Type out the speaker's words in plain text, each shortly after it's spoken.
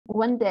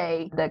One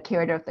day, the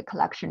curator of the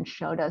collection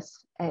showed us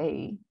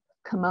a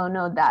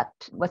kimono that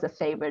was a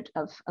favorite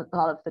of a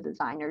lot of the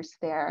designers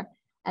there.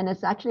 And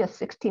it's actually a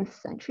 16th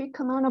century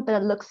kimono,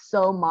 but it looks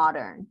so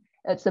modern.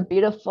 It's a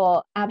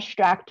beautiful,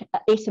 abstract,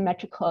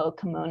 asymmetrical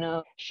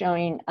kimono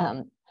showing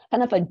kind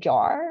of a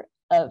jar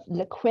of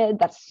liquid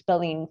that's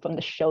spilling from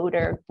the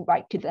shoulder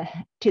right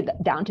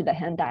down to the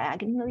hem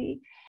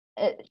diagonally.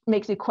 It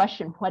makes you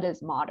question what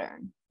is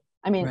modern.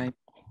 I mean, right.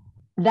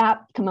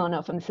 That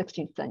kimono from the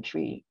 16th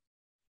century,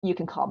 you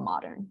can call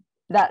modern.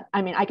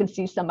 I can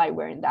see somebody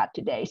wearing that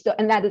today. So,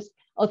 and that is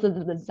also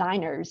the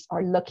designers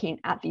are looking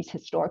at these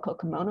historical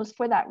kimonos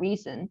for that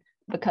reason,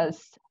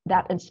 because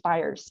that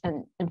inspires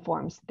and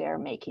informs their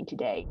making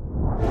today.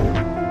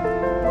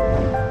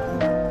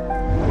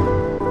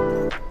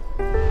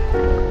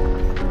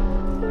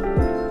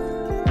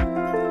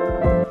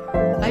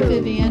 Hi,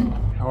 Vivian.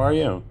 How are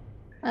you?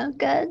 I'm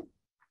good.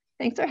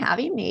 Thanks for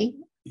having me.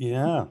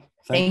 Yeah.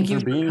 Thank you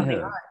for being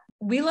here. On.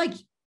 We like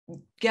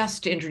guests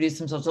to introduce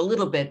themselves a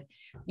little bit,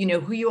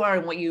 who you are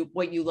and what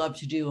you love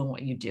to do and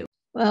what you do.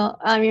 Well,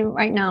 I mean,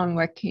 right now I'm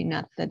working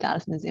at the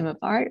Dallas Museum of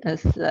Art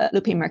as the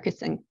Lupe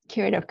Murkison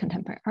Curator of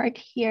Contemporary Art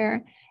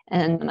here.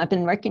 And I've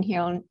been working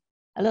here on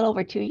a little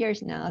over 2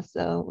 years now.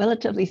 So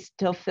relatively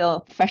still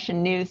feel fresh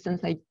and new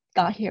since I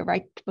got here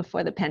right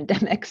before the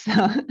pandemic.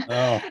 So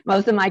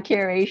most of my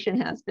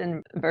curation has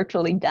been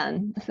virtually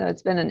done. So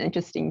it's been an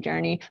interesting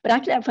journey. But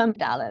actually I'm from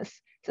Dallas.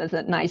 So it's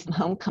a nice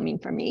homecoming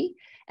for me.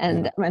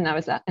 And when I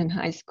was in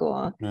high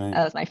school,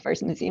 that was my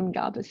first museum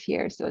job was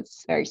here. So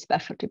it's very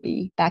special to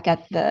be back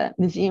at the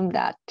museum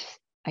that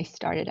I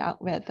started out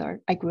with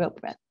or I grew up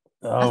with.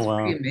 Oh, that's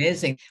pretty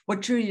amazing.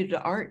 What drew you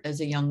to art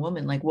as a young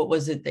woman? Like, what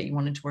was it that you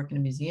wanted to work in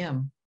a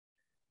museum?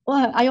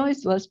 Well, I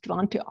always was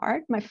drawn to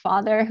art. My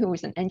father, who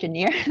was an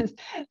engineer, who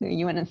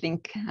you wouldn't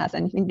think has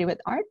anything to do with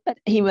art, but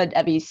he would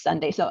every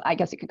Sunday, so I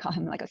guess you could call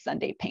him like a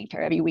Sunday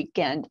painter. Every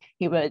weekend,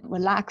 he would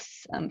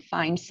relax,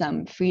 find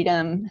some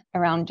freedom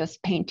around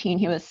just painting.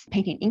 He was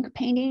painting ink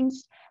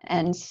paintings.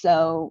 And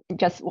so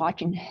just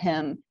watching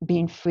him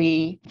being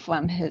free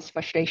from his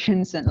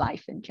frustrations in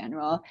life in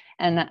general.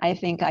 And I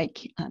think I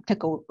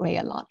took away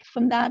a lot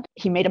from that.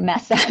 He made a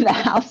mess out of the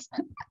house,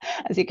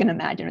 as you can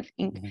imagine, with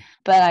ink. Mm-hmm.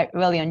 But I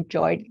really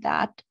enjoyed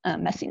that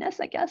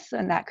messiness, I guess,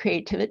 and that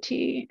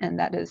creativity. And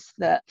that is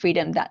the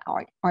freedom that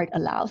art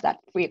allows, that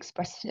free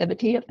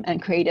expressivity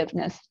and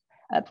creativeness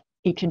of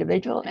each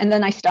individual. And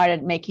then I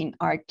started making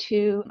art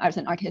too. I was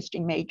an art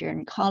history major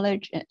in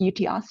college at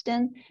UT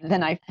Austin.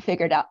 Then I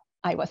figured out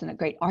I wasn't a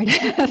great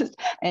artist.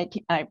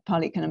 I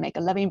probably couldn't make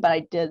a living, but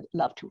I did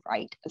love to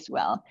write as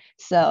well.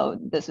 So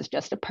this is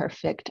just a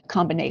perfect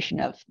combination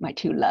of my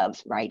two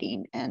loves,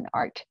 writing and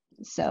art.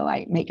 So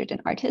I majored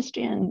in art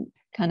history and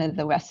kind of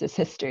the rest is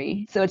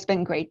history. So it's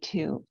been great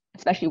to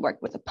especially work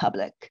with the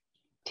public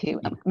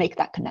to make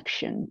that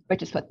connection,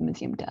 which is what the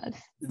museum does.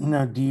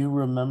 Now, do you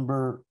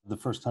remember the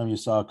first time you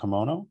saw a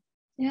kimono?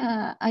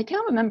 Yeah, I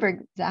can't remember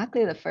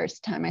exactly the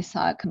first time I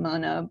saw a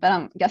kimono, but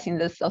I'm guessing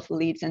this also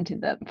leads into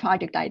the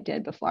project I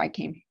did before I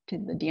came to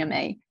the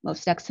DMA.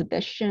 Most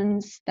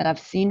exhibitions that I've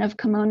seen of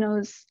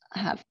kimonos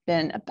have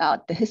been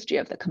about the history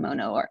of the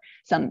kimono or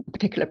some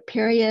particular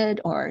period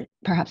or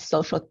perhaps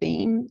social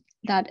theme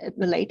that it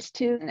relates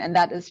to. And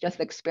that is just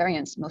the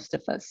experience most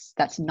of us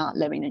that's not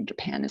living in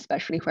Japan,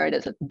 especially where it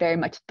is a very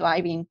much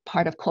thriving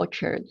part of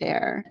culture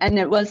there. And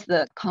it was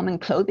the common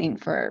clothing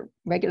for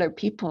regular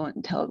people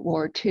until World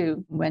War II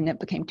when it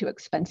became too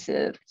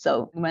expensive.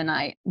 So when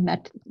I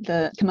met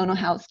the kimono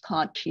house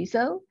called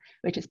Chizo,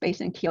 which is based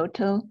in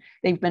Kyoto.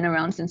 They've been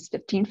around since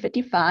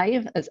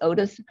 1555, as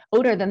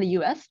older than the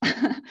US.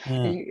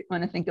 You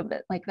want to think of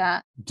it like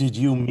that. Did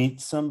you meet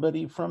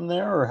somebody from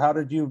there, or how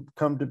did you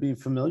come to be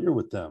familiar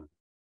with them?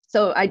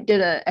 So I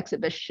did an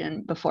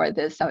exhibition before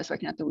this. I was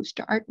working at the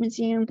Worcester Art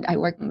Museum. I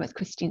worked with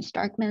Christine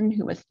Starkman,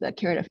 who was the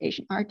curator of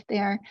Asian art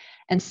there.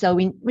 And so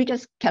we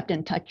just kept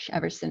in touch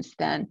ever since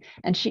then.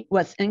 And she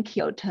was in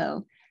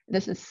Kyoto.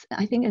 This is,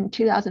 I think, in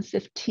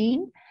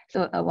 2015,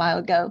 so a while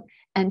ago.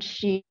 And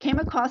she came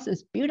across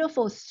this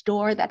beautiful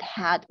store that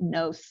had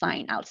no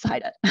sign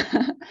outside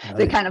it.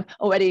 They kind of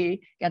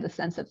already get a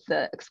sense of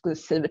the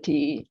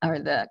exclusivity or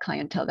the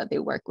clientele that they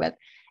work with.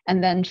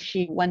 And then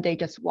she one day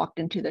just walked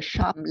into the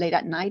shop late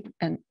at night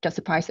and just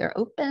surprised they're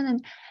open.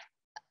 And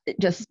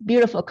just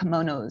beautiful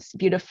kimonos,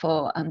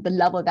 beautiful, the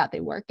level that they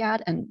work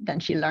at. And then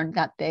she learned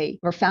that they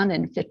were founded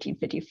in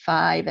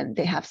 1555 and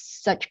they have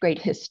such great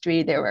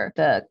history. They were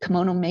the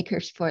kimono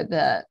makers for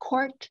the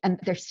court, and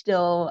they're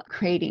still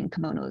creating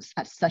kimonos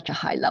at such a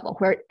high level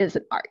where it is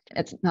an art.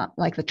 It's not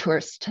like the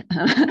tourist,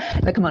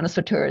 the kimonos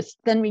for tourists.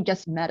 Then we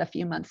just met a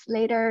few months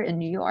later in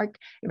New York.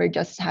 We were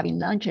just having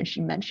lunch and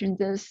she mentioned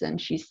this and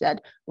she said,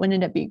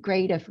 wouldn't it be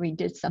great if we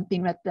did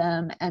something with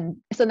them? And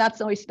so that's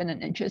always been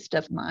an interest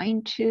of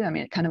mine too. I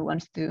mean, it kind of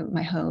runs through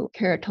my whole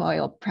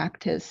curatorial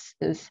practice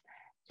is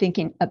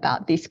thinking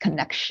about these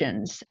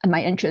connections. And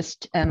my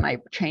interest and my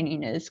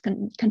training is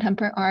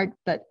contemporary art,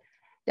 but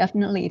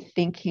definitely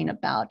thinking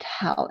about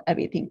how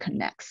everything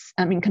connects.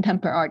 I mean,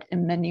 contemporary art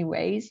in many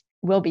ways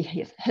will be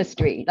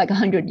history, like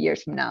 100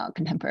 years from now,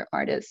 contemporary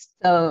artists.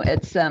 So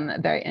it's a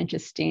very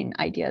interesting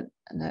idea,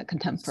 the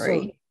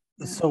contemporary.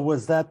 So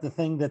was that the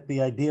thing, that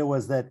the idea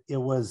was that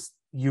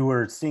you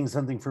were seeing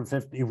something from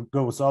it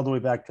goes all the way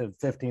back to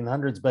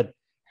 1500s, but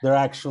they're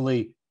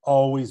actually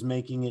always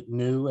making it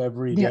new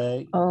every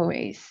day?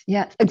 Always.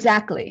 Yes,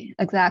 exactly.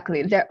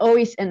 They're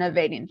always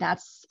innovating.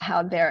 That's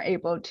how they're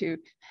able to,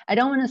 I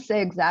don't want to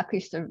say exactly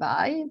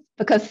survive,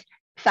 because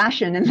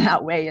fashion in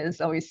that way is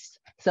always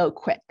so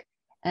quick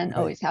and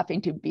always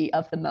having to be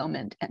of the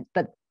moment.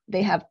 But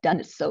they have done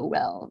it so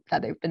well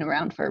that they've been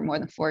around for more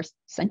than 4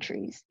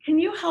 centuries. Can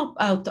you help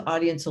out the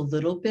audience a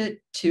little bit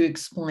to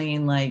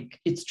explain, like,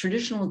 it's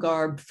traditional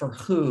garb for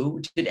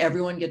who? Did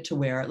everyone get to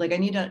wear it? Like, I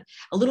need a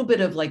little bit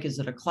of, like, is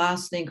it a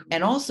class thing?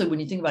 And also, when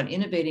you think about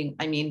innovating,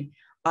 I mean,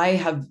 I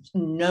have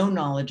no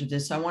knowledge of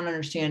this. So I want to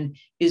understand,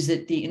 is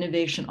it the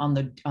innovation on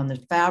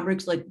the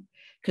fabrics? Like,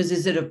 because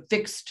is it a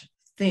fixed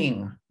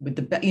thing with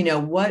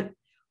the,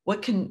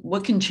 what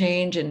can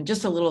change, and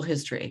just a little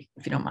history,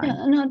 if you don't mind.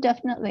 Yeah, no,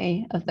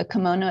 definitely. Of the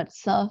kimono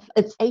itself,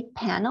 it's 8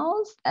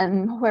 panels,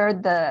 and where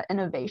the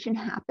innovation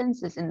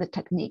happens is in the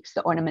techniques,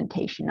 the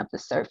ornamentation of the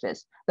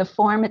surface. The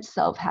form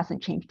itself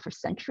hasn't changed for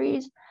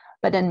centuries,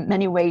 but in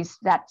many ways,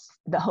 that's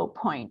the whole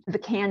point. The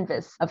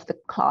canvas of the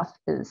cloth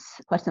is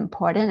what's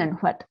important and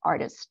what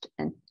artists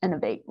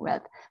innovate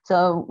with.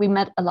 So we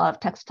met a lot of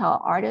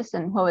textile artists,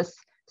 and what was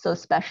so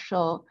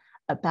special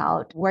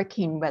about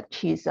working with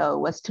Chizo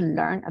was to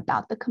learn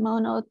about the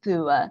kimono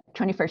through a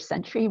 21st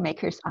century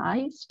maker's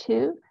eyes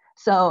too.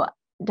 So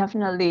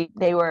definitely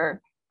they were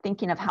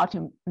thinking of how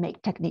to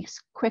make techniques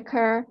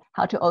quicker,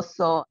 how to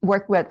also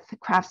work with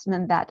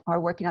craftsmen that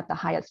are working at the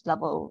highest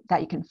level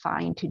that you can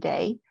find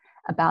today,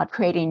 about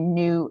creating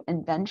new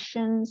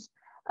inventions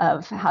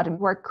of how to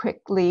work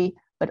quickly,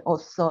 but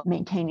also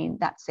maintaining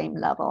that same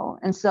level.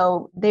 And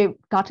so they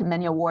got to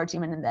many awards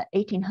even in the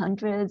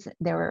 1800s.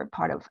 They were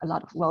part of a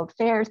lot of world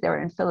fairs. They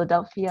were in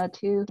Philadelphia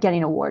too,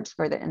 getting awards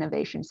for the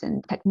innovations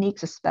in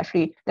techniques,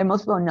 especially. They're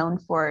most well known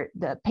for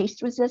the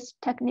paste resist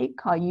technique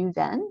called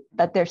yuzen,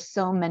 but there's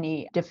so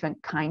many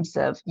different kinds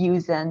of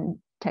yuzen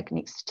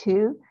techniques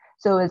too.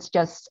 So it's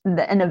just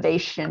the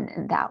innovation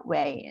in that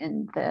way,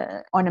 in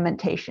the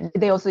ornamentation.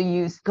 They also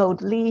use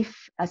gold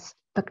leaf, a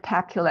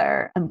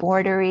spectacular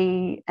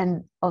embroidery,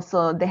 and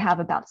also they have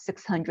about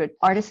 600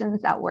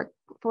 artisans that work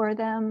for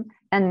them.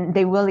 And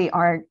they really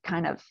are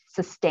kind of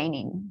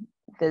sustaining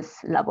this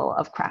level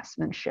of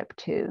craftsmanship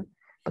too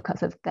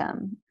because of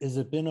them. Is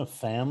it been a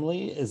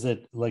family? Is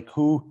it like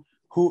who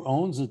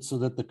owns it so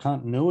that the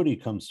continuity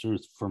comes through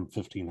from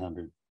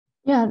 1500?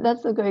 Yeah,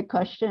 that's a great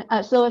question.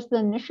 So it's the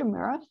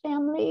Nishimura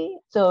family.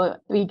 So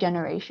 3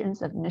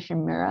 generations of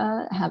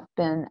Nishimura have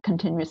been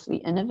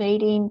continuously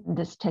innovating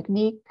this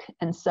technique.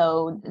 And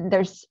so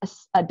there's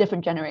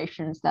different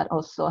generations that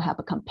also have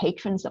become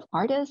patrons of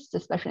artists,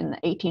 especially in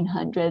the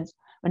 1800s,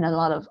 when a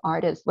lot of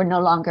artists were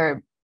no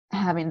longer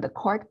having the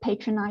court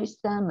patronize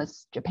them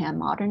as Japan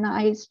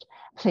modernized.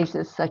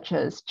 Places such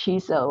as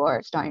Chizo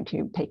are starting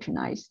to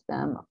patronize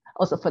them,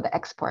 also for the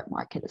export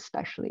market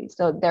especially.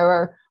 So they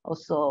were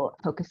also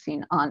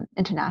focusing on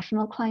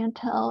international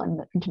clientele and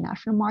the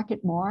international market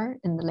more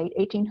in the late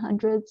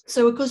 1800s.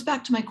 So it goes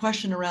back to my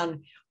question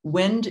around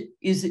when do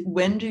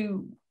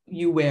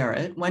you wear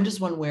it? When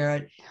does one wear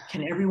it?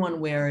 Can everyone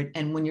wear it?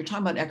 And when you're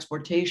talking about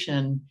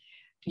exportation,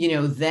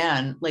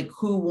 then like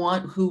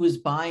who was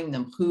buying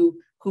them?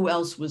 Who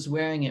else was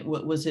wearing it?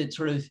 What was it,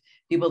 sort of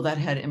people that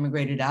had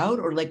immigrated out,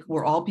 or like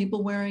were all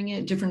people wearing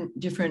it, different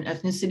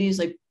ethnicities?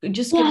 Like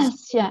just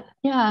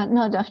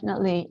no,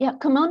 definitely. Yeah,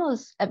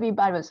 kimonos,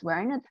 everybody was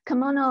wearing it.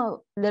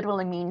 Kimono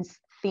literally means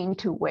thing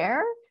to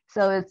wear.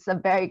 So it's a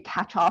very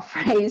catch-all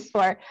phrase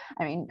for,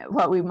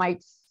 what we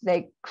might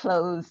say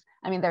clothes.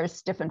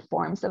 There's different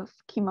forms of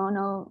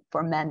kimono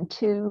for men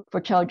too.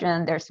 For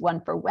children, there's one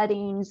for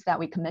weddings that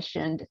we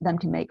commissioned them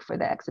to make for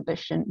the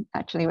exhibition,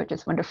 actually, which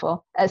is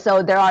wonderful.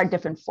 So there are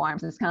different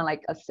forms. It's kind of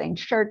like a saying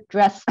shirt,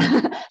 dress.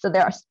 So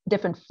there are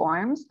different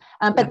forms,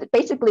 but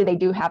basically they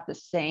do have the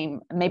same,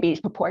 maybe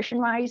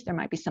proportion-wise, there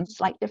might be some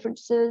slight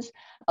differences.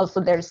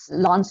 Also, there's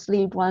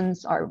long-sleeved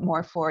ones are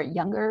more for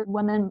younger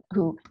women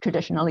who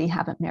traditionally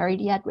haven't married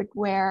yet would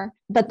wear.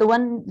 But the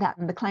one that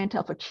the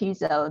clientele for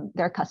Chizo,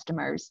 their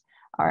customers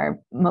are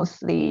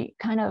mostly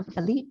kind of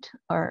elite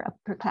or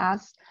upper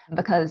class,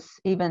 because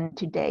even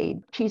today,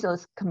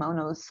 Chizo's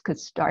kimonos could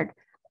start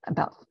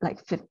about like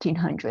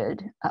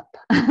 1,500 up.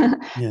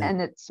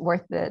 And it's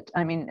worth it.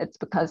 It's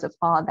because of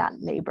all that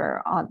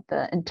labor, all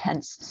the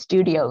intense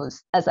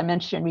studios. As I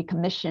mentioned, we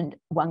commissioned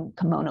one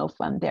kimono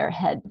from their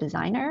head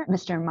designer,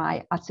 Mr.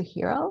 Mai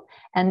Atsuhiro.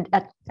 And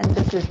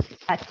this is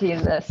actually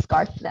the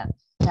scarf that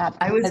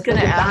I was going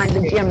to ask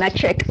the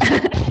geometric.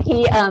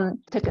 He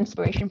took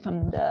inspiration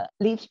from the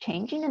leaves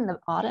changing in the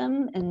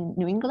autumn in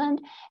New England,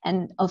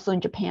 and also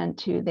in Japan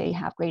too. They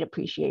have great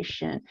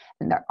appreciation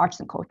in their arts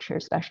and culture,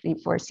 especially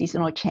for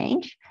seasonal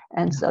change.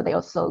 And so they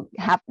also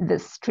have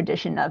this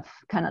tradition of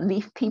kind of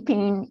leaf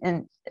peeping,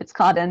 and it's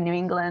called in New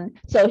England.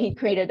 So he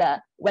created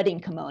a wedding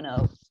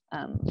kimono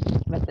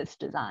with this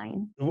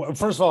design.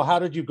 First of all, how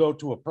did you go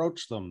to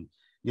approach them?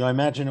 I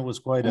imagine it was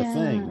quite a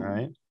thing,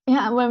 right?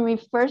 Yeah, when we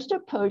first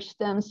approached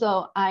them,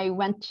 so I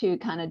went to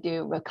kind of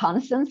do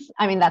reconnaissance.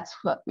 I mean, that's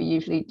what we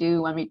usually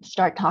do when we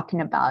start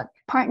talking about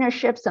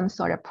partnerships, some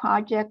sort of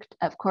project.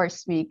 Of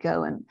course, we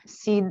go and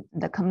see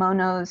the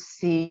kimonos,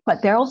 see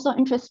what they're also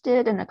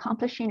interested in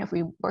accomplishing if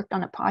we worked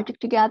on a project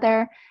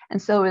together.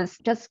 And so it was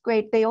just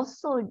great. They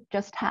also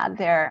just had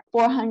their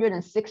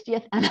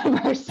 460th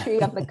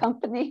anniversary of the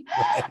company.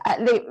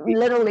 They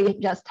literally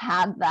just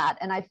had that.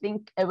 And I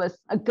think it was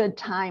a good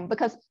time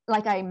because,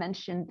 like I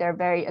mentioned, they're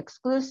very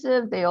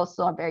exclusive. They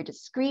also are very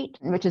discreet,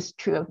 which is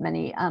true of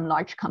many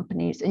large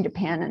companies in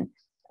Japan and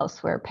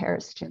elsewhere,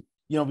 Paris too.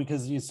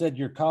 Because you said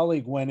your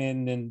colleague went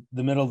in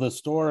the middle of the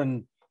store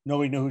and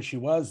nobody knew who she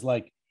was.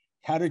 Like,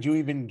 how did you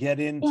even get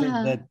into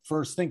that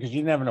first thing? Because you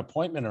didn't have an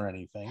appointment or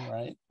anything,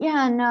 right?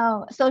 Yeah,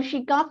 no. So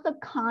she got the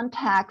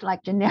contact,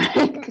 like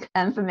generic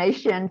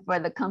information for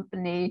the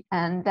company.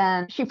 And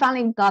then she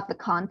finally got the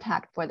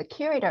contact for the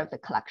curator of the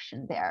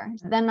collection there.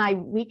 Then I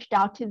reached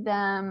out to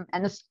them,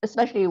 and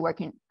especially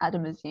working at a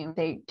museum,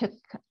 they took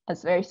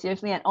us very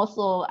seriously. And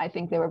also, I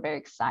think they were very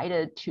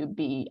excited to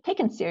be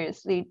taken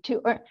seriously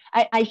too. Or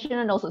I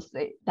shouldn't also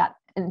say that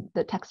in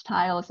the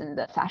textiles and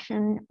the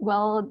fashion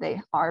world, they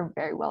are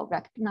very well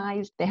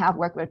recognized. They have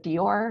worked with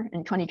Dior.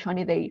 In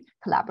 2020, they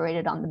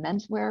collaborated on the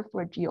menswear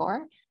for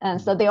Dior. And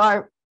so they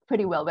are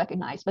pretty well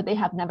recognized, but they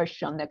have never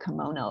shown their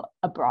kimono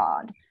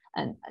abroad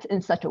and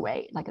in such a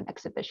way, like an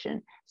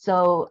exhibition.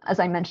 So as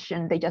I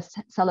mentioned, they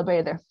just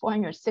celebrated their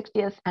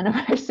 460th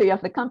anniversary of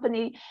the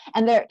company,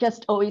 and they're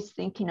just always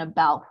thinking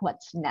about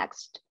what's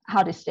next,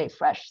 how to stay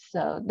fresh.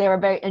 So they were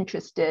very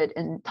interested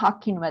in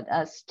talking with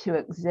us to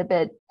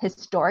exhibit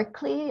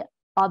historically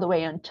all the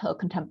way until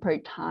contemporary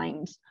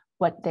times,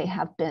 what they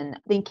have been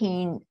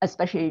thinking,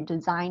 especially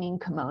designing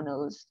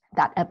kimonos,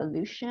 that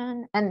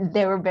evolution. And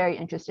they were very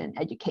interested in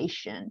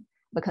education,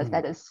 because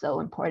that is so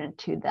important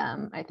to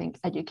them. I think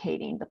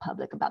educating the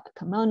public about the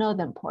kimono,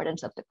 the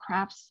importance of the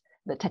crafts,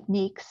 the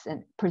techniques,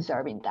 and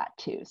preserving that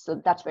too.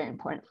 So that's very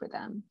important for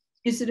them.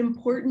 Is it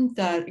important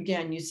that,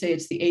 again, you say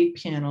it's the 8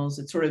 panels,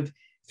 it's sort of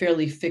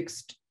fairly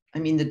fixed? I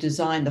mean, the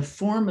design, the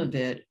form of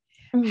it,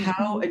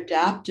 how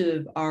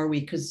adaptive are we?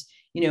 Because,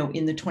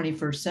 in the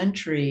 21st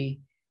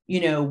century,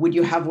 would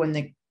you have one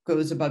that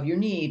goes above your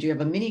knee? Do you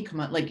have a mini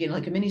kimono, like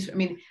a mini? I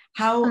mean,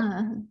 how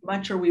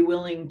much are we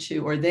willing to,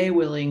 or they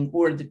willing,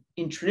 or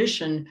in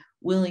tradition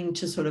willing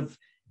to sort of,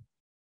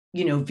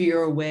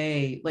 veer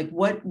away? Like,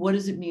 what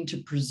does it mean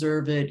to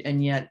preserve it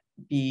and yet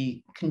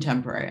be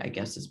contemporary? I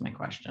guess is my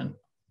question.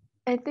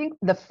 I think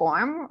the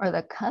form or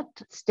the cut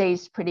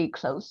stays pretty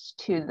close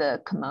to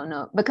the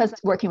kimono, because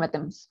working with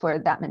them for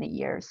that many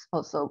years,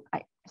 also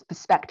I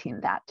respecting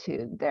that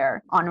too.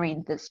 They're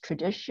honoring this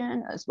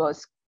tradition as well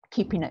as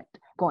keeping it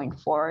going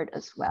forward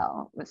as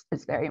well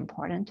is very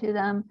important to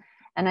them.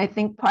 And I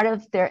think part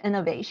of their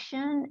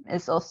innovation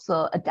is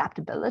also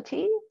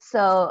adaptability.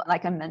 So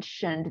like I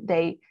mentioned,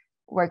 they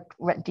worked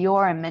with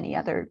Dior and many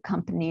other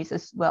companies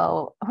as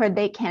well, where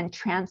they can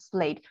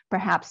translate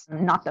perhaps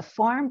not the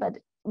form, but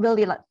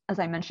really, as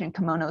I mentioned,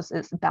 kimonos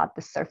is about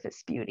the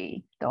surface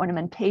beauty, the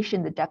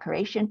ornamentation, the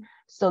decoration.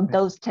 So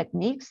those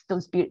techniques,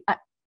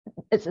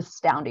 it's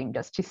astounding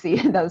just to see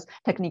those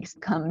techniques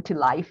come to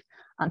life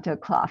onto a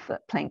cloth,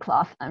 plain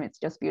cloth. I mean, it's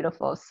just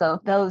beautiful. So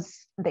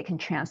those, they can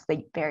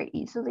translate very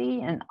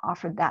easily and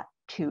offer that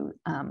to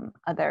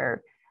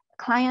other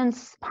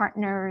clients,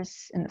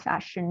 partners in the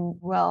fashion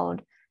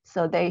world.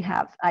 So they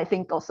have, I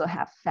think, also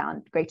have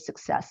found great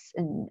success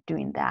in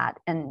doing that.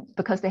 And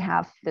because they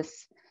have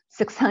this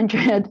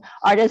 600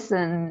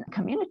 artisan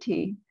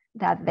community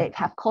that they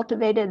have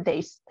cultivated,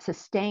 they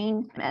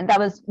sustain. And that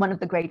was one of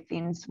the great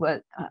things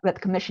with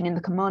commissioning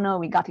the kimono.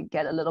 We got to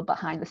get a little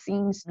behind the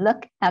scenes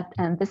look at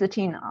and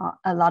visiting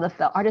a lot of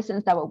the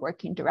artisans that were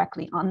working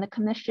directly on the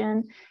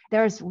commission.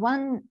 There's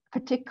one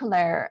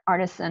particular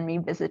artisan we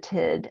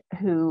visited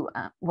who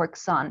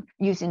works on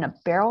using a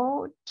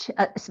barrel,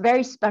 a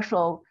very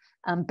special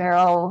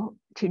barrel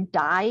to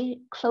dye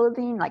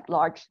clothing, like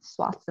large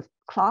swaths of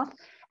cloth.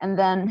 And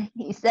then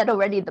he said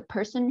already the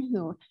person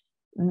who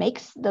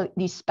makes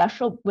these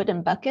special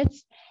wooden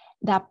buckets,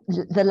 that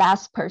the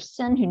last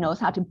person who knows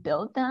how to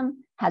build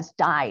them has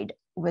died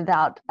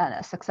without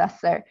a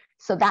successor.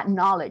 So that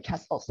knowledge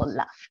has also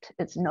left.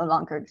 It's no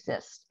longer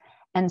exists.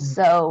 And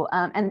so,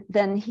 and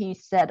then he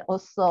said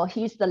also,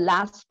 he's the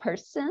last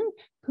person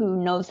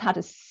who knows how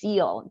to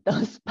seal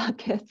those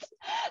buckets.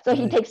 So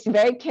he takes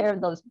very care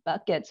of those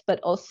buckets, but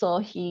also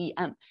he,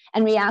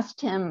 and we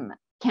asked him,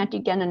 can't you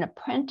get an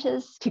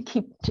apprentice to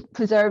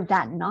preserve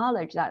that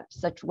knowledge, that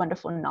such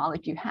wonderful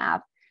knowledge you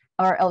have,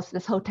 or else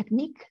this whole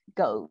technique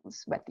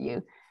goes with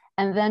you.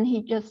 And then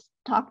he just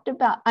talked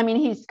about, I mean,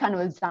 he's kind of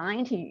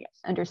resigned. He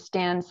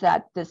understands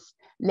that this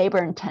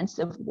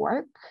labor-intensive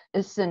work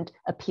isn't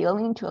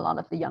appealing to a lot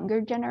of the younger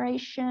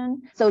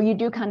generation. So you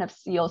do kind of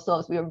see also,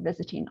 as we were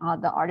visiting all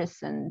the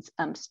artisans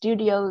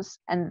studios,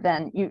 and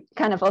then you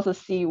kind of also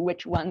see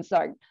which ones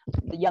are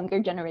the younger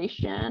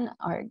generation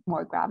are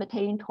more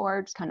gravitating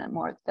towards, kind of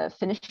more of the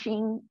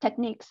finishing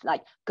techniques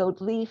like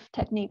gold leaf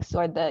techniques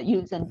or the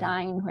use and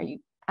dyeing, where you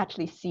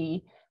actually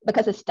see,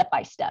 because it's step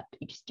by step,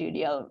 each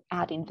studio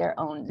adding their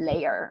own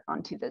layer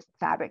onto this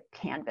fabric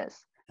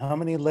canvas. How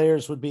many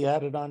layers would be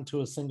added onto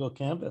a single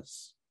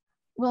canvas?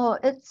 Well,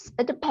 it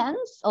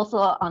depends also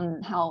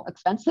on how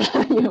expensive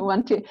you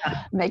want to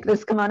make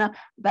this kimono.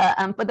 But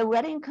for the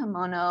wedding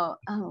kimono,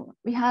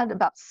 we had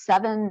about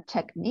 7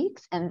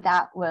 techniques, and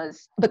that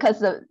was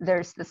because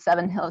there's the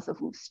 7 Hills of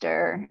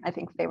Worcester. I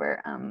think they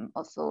were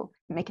also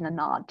making a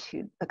nod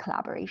to the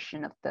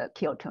collaboration of the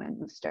Kyoto and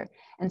Worcester,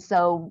 and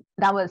so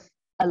that was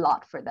a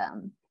lot for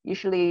them.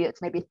 Usually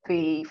it's maybe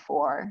 3,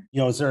 4.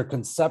 Is there a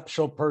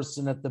conceptual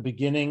person at the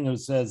beginning who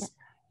says,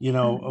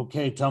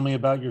 okay, tell me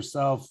about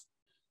yourself,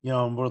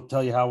 and we'll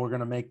tell you how we're going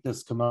to make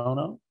this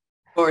kimono?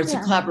 Or it's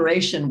a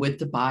collaboration with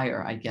the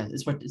buyer, I guess.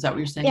 Is that what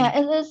you're saying? Yeah,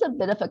 it is a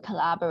bit of a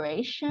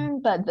collaboration,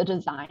 but the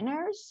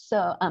designers,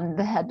 so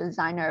the head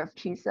designer of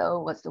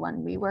Chiso was the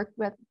one we worked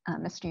with,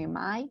 Mr.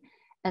 Umai.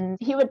 And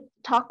he would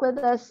talk with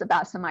us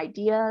about some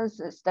ideas,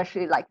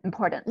 especially like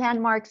important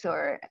landmarks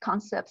or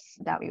concepts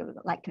that we would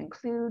like to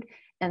include.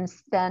 And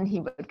then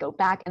he would go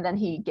back, and then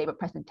he gave a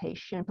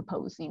presentation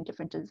proposing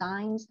different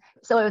designs.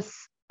 So it was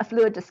a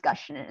fluid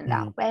discussion in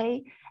that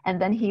way. And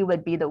then he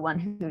would be the one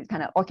who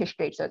kind of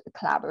orchestrates the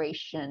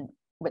collaboration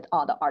with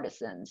all the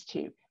artisans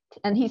too.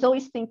 And he's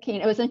always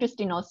thinking, it was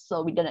interesting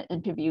also, we did an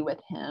interview with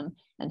him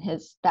and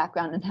his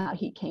background and how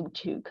he came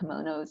to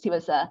kimonos. He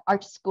was an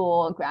art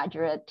school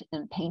graduate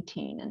in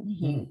painting, and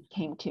he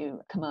came to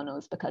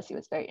kimonos because he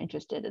was very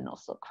interested in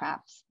also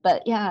crafts.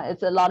 But yeah,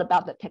 it's a lot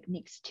about the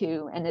techniques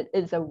too. And it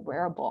is a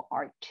wearable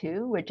art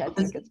too, which I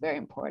think is very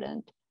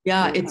important.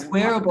 Yeah, it's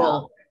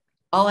wearable.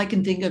 All I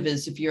can think of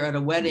is if you're at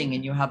a wedding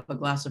and you have a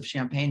glass of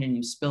champagne and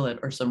you spill it,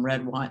 or some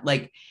red wine,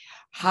 like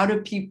how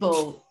do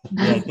people?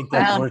 Yeah, I think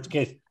that's worst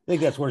case. I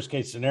think that's worst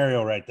case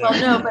scenario right there.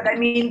 Well, no, but I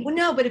mean,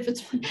 but if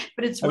it's.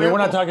 I mean, we're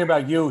not talking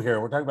about you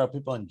here. We're talking about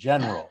people in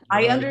general.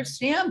 I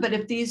understand, but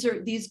if these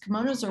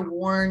kimonos are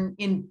worn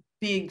in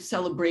big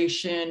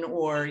celebration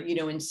or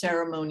in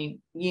ceremony,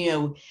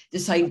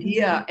 this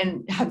idea.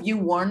 And have you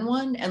worn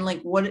one? And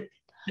like, what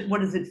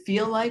does it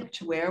feel like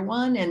to wear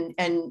one?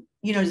 And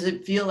does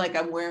it feel like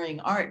I'm wearing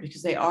art?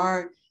 Because they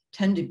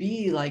tend to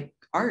be like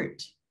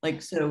art.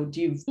 Like, so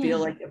do you feel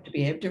like you have to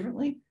behave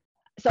differently?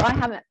 So I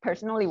haven't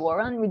personally worn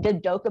one. We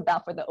did joke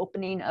about for the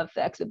opening of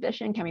the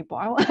exhibition, can we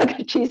borrow a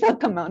Chiso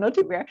kimono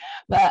to wear?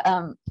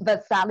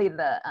 But sadly,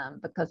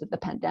 because of the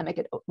pandemic,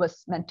 it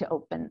was meant to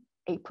open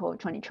April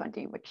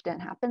 2020, which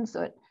didn't happen.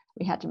 So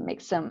we had to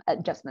make some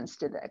adjustments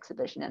to the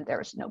exhibition, and there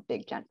was no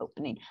big giant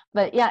opening.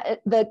 But yeah,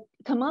 the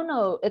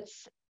kimono,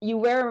 you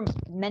wear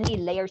many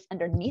layers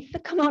underneath the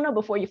kimono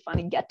before you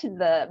finally get to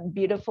the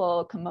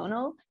beautiful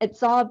kimono.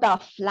 It's all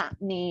about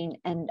flattening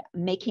and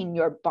making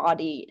your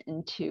body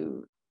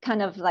into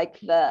kind of like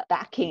the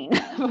backing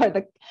for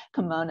the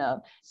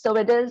kimono. So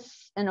it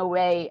is, in a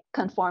way,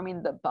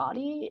 conforming the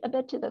body a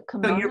bit to the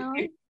kimono.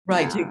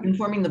 So you're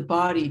conforming the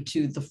body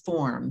to the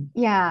form.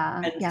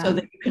 Yeah. And so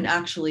that you can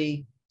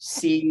actually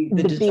see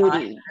the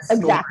beauty.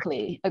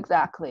 Exactly.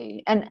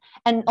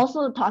 And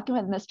also talking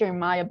with Mr.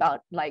 Mai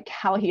about like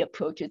how he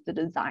approaches the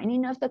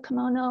designing of the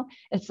kimono.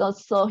 It's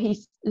also,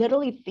 he's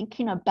literally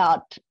thinking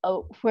about,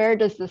 where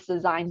does this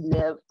design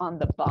live on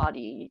the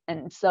body?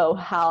 And so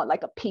how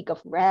like a peak of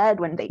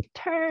red when they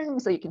turn,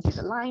 so you can see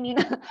the lining.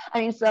 I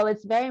mean, so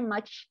it's very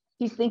much,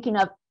 he's thinking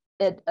of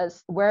it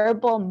as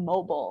wearable,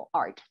 mobile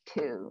art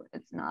too.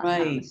 It's not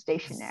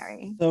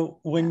stationary.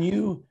 So when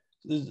you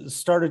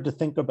started to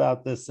think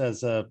about this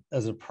as a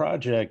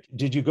project,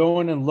 did you go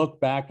in and look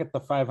back at the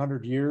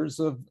 500 years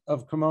of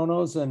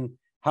kimonos, and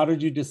how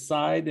did you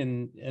decide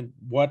and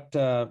what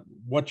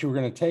you were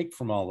going to take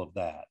from all of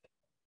that?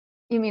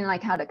 You mean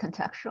like how to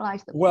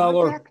contextualize the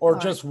project? Or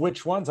just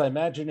which ones? I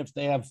imagine if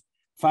they have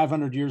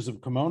 500 years of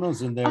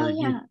kimonos in there,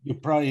 you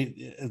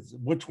probably,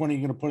 which one are you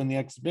going to put in the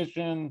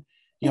exhibition?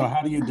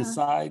 How do you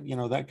decide?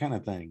 That kind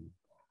of thing.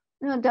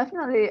 No,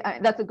 definitely.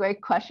 That's a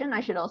great question.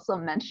 I should also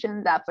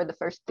mention that for the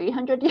first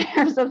 300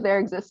 years of their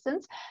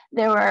existence,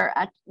 they were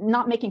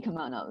not making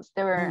kimonos.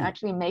 They were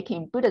actually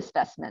making Buddhist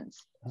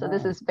vestments. So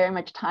this is very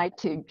much tied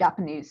to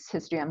Japanese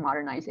history and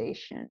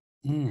modernization.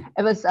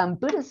 It was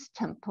Buddhist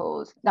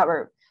temples that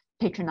were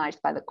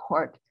patronized by the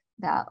court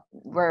that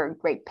were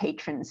great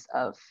patrons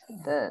of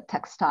the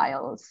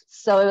textiles.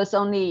 So it was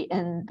only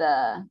in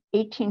the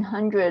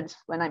 1800s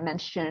when I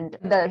mentioned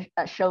the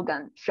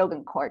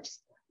shogun courts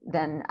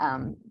then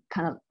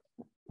kind of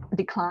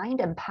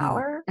declined in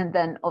power. And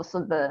then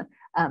also the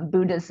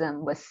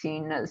Buddhism was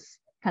seen as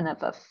kind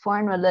of a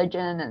foreign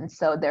religion. And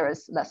so there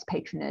was less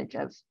patronage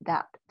of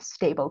that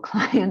stable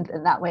client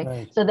in that way.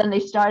 Right. So then they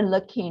started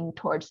looking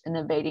towards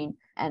innovating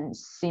and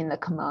seeing the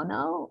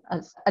kimono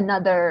as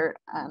another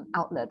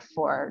outlet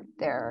for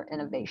their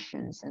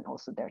innovations and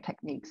also their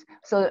techniques.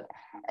 So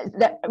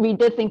that we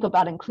did think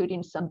about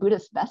including some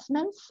Buddhist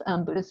vestments,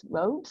 Buddhist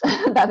robes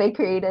that they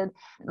created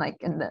like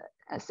in the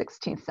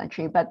 16th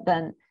century, but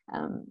then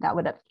that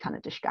would have kind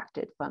of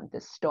distracted from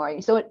this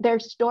story. So their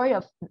story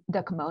of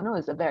the kimono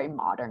is a very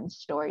modern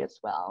story as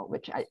well,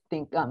 which I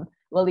think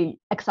really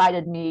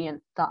excited me and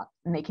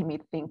making me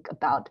think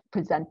about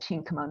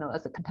presenting kimono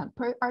as a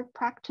contemporary art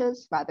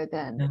practice rather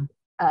than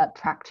a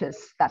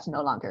practice that's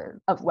no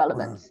longer of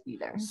relevance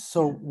either.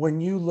 So when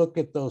you look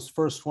at those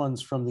first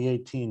ones from the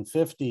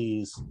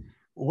 1850s,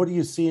 what do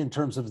you see in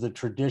terms of the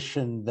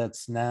tradition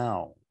that's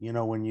now? You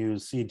know, when you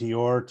see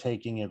Dior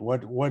taking it,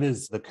 what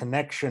is the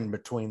connection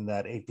between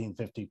that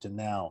 1850 to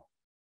now?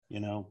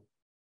 You know,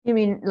 you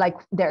mean like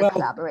their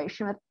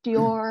collaboration with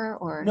Dior,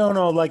 or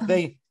no, like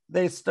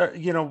they start.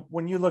 You know,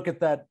 when you look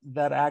at that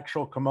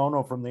actual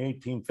kimono from the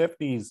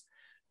 1850s,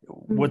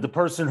 would the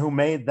person who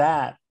made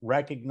that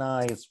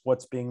recognize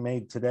what's being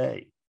made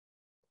today?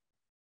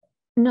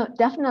 No,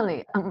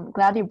 definitely. I'm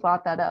glad you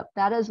brought that up.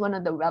 That is one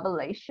of the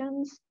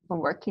revelations from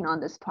working on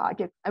this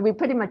project. And we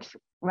pretty much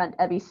went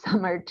every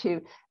summer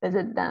to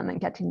visit them and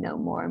get to know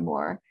more and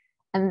more.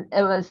 And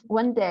it was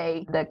one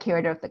day the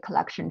curator of the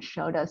collection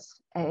showed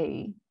us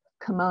a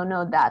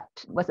kimono that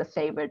was a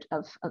favorite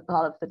of a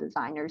lot of the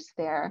designers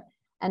there.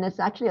 And it's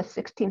actually a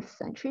 16th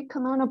century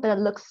kimono, but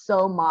it looks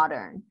so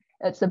modern.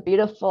 It's a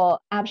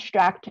beautiful,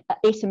 abstract,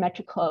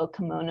 asymmetrical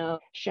kimono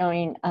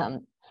showing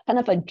kind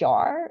of a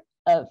jar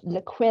of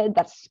liquid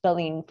that's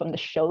spilling from the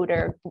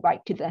shoulder right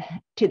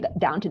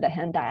down to the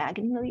hem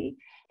diagonally.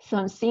 So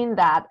I'm seeing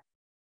that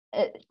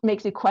it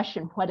makes you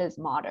question what is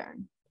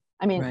modern.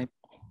 I mean,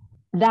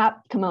 that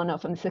kimono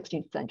from the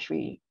 16th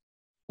century,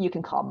 you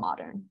can call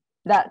modern.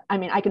 That, I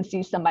mean, I can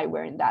see somebody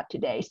wearing that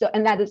today. So,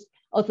 and that is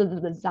also the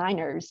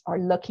designers are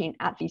looking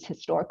at these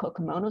historical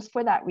kimonos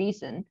for that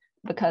reason,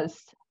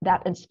 because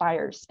that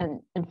inspires and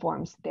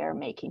informs their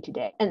making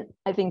today. And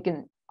I think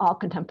in all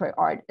contemporary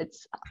art,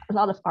 it's a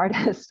lot of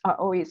artists are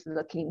always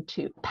looking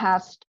to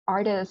past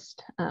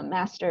artists,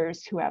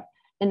 masters who have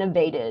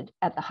innovated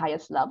at the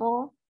highest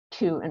level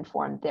to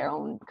inform their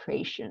own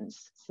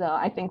creations. So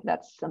I think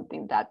that's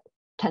something that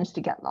tends to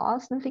get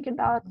lost in thinking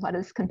about what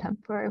is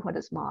contemporary, what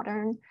is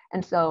modern.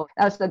 And so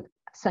that's the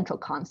central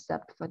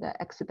concept for the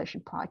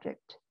exhibition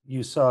project.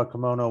 You saw a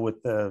kimono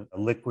with the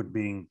liquid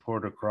being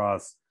poured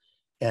across,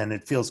 and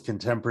it feels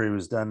contemporary. It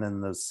was done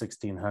in the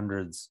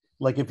 1600s.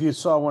 Like if you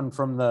saw one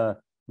from the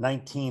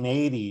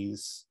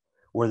 1980s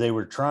where they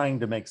were trying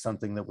to make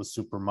something that was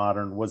super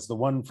modern, was the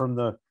one from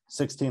the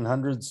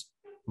 1600s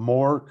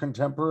more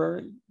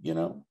contemporary? You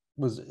know,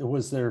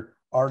 was there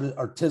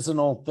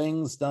artisanal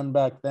things done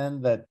back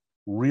then that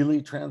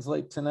really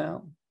translate to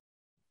now?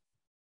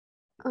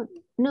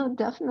 No,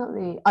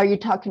 definitely. Are you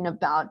talking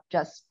about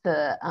just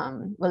the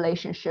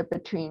relationship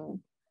between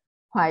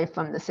why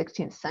from the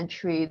 16th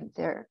century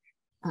there?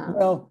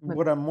 Well,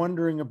 what I'm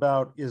wondering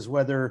about is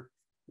whether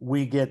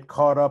we get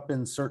caught up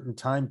in certain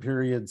time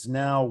periods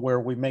now where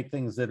we make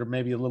things that are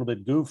maybe a little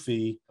bit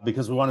goofy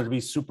because we wanted to be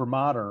super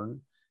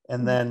modern,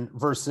 and then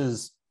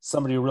versus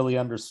somebody who really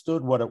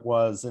understood what it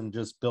was and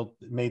just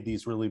made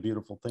these really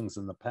beautiful things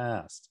in the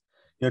past.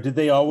 You know, did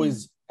they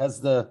always, has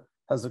the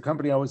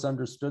company always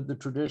understood the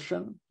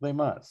tradition? They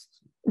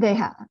must. They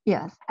have,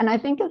 yes. And I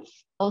think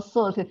it's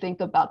also to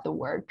think about the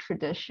word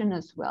tradition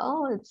as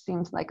well. It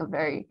seems like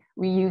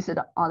we use it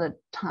all the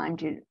time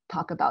to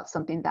talk about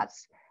something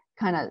that's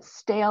kind of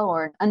stale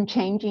or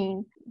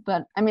unchanging.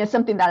 But I mean, it's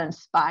something that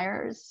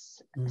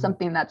inspires,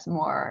 something that's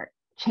more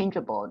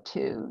changeable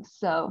too.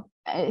 So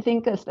I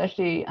think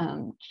especially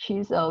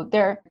Chizo,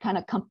 their kind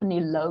of company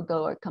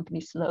logo or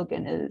company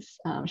slogan is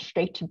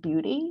straight to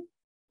beauty.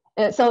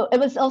 So it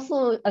was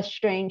also a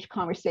strange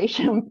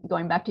conversation,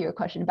 going back to your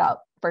question about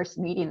first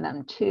meeting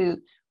them too,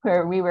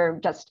 where we were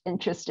just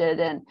interested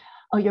in,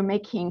 oh, you're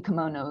making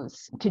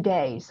kimonos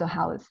today, so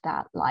how is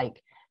that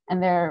like?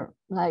 And they're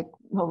like,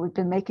 well, we've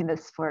been making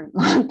this for a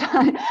long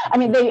time. I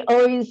mean,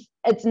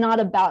 it's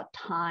not about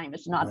time.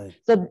 It's not,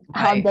 so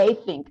how they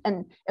think.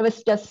 And it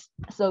was just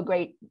so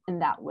great in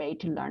that way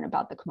to learn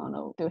about the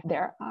kimono through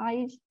their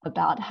eyes,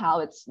 about how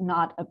it's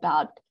not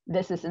about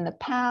this is in the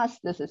past,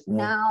 this is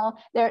now.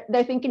 They're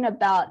thinking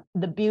about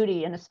the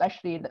beauty, and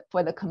especially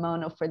for the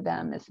kimono, for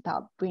them, it's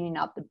about bringing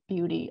out the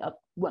beauty of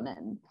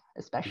women,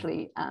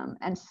 especially.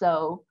 And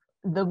so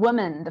the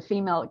woman, the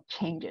female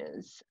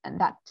changes, and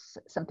that's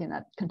something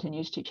that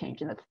continues to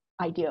change, and the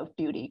idea of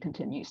beauty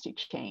continues to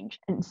change.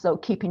 And so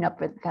keeping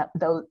up with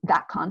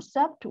that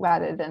concept,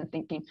 rather than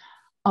thinking,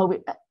 oh,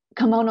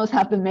 kimonos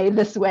have been made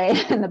this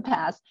way in the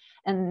past,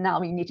 and now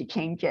we need to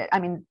change it. I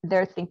mean,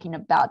 they're thinking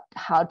about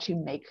how to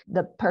make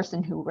the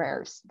person who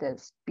wears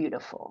this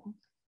beautiful.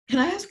 Can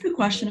I ask a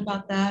question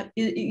about that?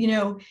 You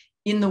know,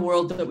 in the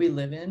world that we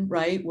live in,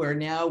 right? Where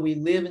now we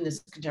live in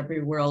this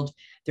contemporary world,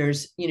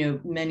 there's,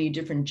 many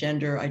different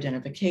gender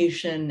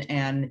identification,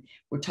 and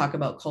we're talking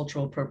about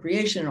cultural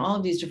appropriation and all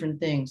of these different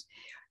things.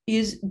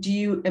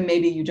 And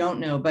maybe you don't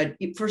know, but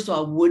first of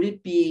all, would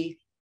it be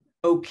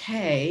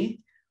okay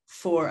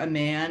for a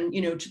man,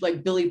 to,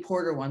 like, Billy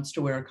Porter wants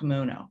to wear a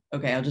kimono?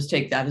 Okay, I'll just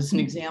take that as an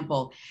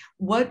example.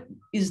 What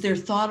is their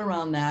thought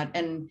around that,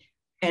 and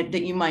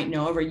that you might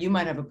know of, or you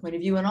might have a point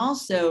of view? And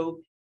also,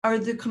 are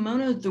the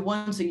kimonos, the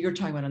ones that you're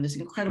talking about on this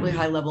incredibly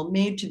high level,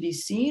 made to be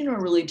seen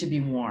or really to be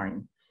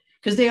worn?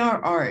 Because they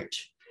are art.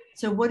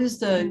 So what is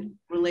the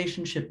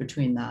relationship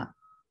between that?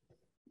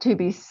 To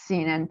be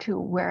seen and to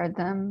wear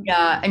them.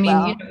 Yeah, I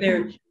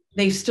mean,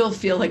 they still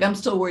feel like, I'm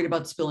still worried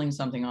about spilling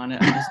something on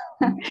it.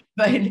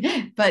 but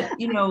I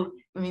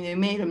mean, they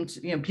made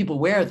them, people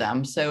wear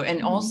them. So,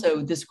 and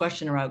also this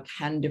question around,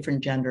 can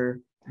different gender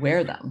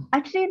wear them?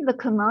 Actually, the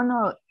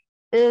kimono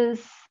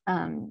is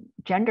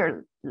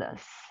genderless.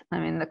 I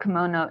mean, the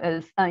kimono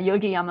is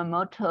Yoji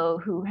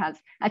Yamamoto, who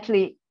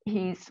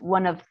he's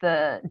one of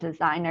the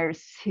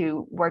designers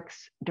who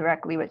works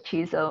directly with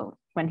Chizo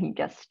when he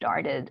just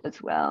started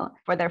as well.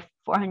 For their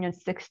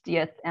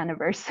 460th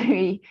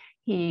anniversary,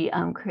 he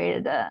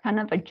created a kind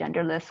of a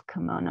genderless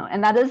kimono.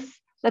 And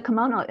the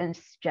kimono is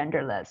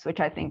genderless, which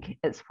I think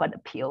is what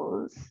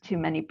appeals to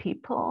many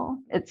people.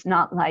 It's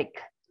not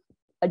like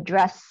a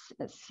dress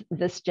is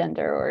this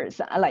gender, or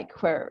is like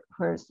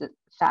where's the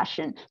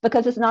fashion,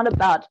 because it's not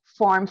about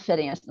form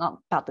fitting. It's not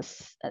about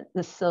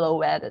the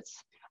silhouette.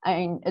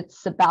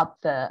 It's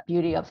about the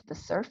beauty of the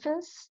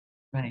surface,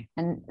 right,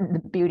 and the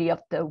beauty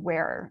of the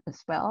wearer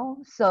as well.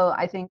 So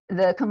I think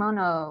the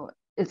kimono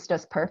is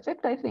just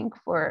perfect, I think,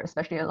 for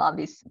especially a lot of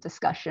these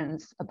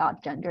discussions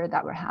about gender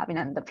that we're having,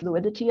 and the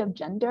fluidity of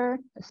gender,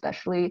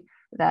 especially,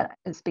 that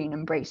is being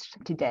embraced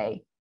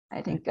today.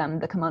 I think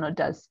the kimono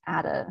does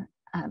add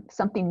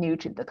something new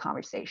to the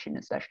conversation,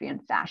 especially in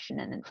fashion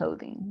and in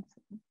clothing.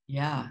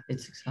 Yeah,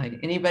 it's exciting.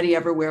 Anybody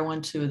ever wear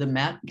one to the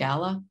Met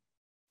Gala?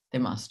 They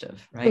must have,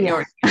 right?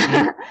 Yes.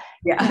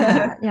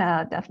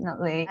 Yeah,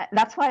 definitely.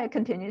 That's why it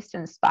continues to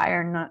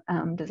inspire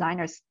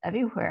designers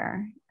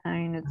everywhere. I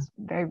mean, it's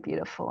very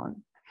beautiful.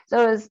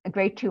 So it was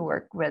great to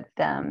work with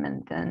them,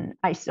 and then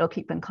I still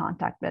keep in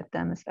contact with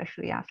them,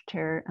 especially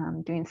after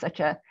doing such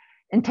a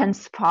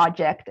intense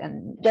project.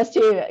 And just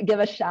to give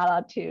a shout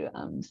out to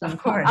some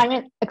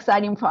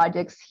exciting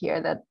projects here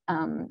that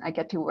I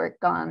get to work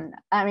on.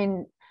 I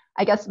mean,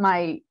 I guess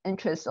my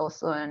interest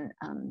also in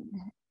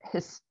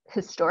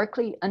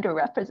historically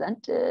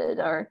underrepresented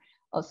or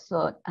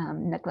also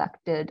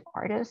neglected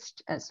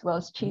artists, as well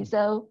as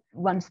Chizo,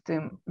 runs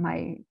through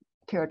my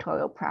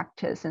curatorial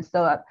practice. And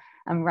so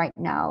right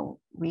now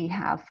we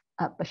have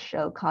up a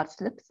show called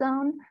Slip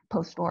Zone,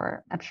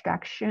 post-war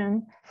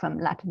abstraction from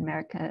Latin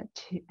America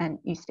and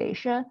East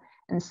Asia.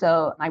 And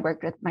so I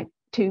worked with my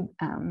two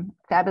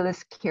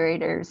fabulous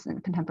curators in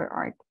contemporary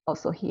art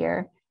also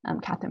here,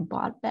 Catherine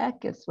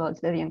Bodbeck, as well as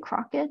Vivian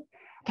Crockett.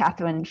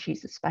 Catherine,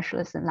 she's a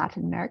specialist in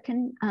Latin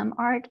American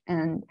art,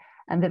 and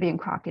Vivian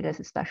Crockett is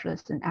a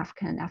specialist in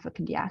African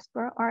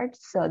diaspora art.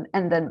 So,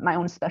 and then my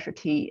own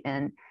specialty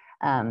in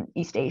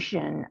East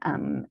Asian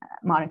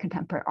modern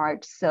contemporary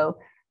art. So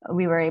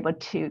we were able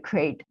to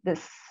create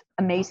this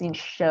amazing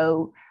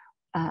show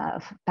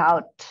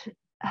about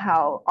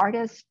how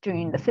artists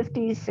during the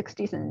 50s,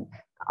 60s, and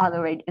all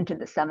the way into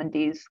the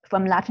 70s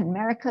from Latin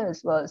America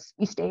as well as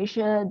East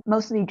Asia,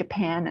 mostly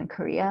Japan and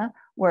Korea,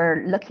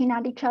 were looking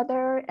at each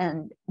other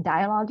and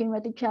dialoguing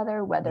with each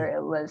other, whether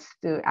it was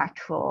through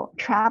actual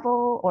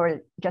travel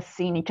or just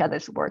seeing each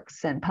other's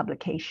works and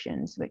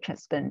publications, which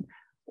has been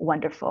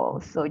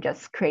wonderful. So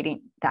just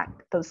creating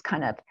those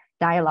kind of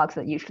dialogues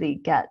that usually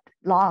get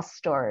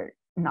lost or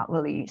not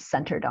really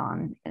centered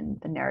on in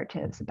the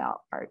narratives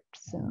about art.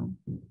 So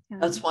yeah.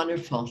 That's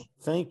wonderful.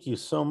 Thank you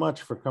so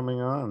much for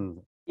coming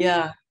on.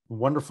 Yeah.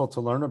 Wonderful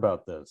to learn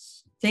about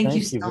this. Thank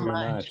you so very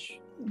much.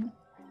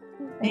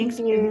 Thank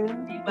you.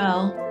 Be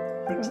well.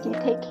 Thank you.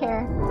 Take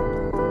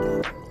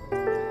care.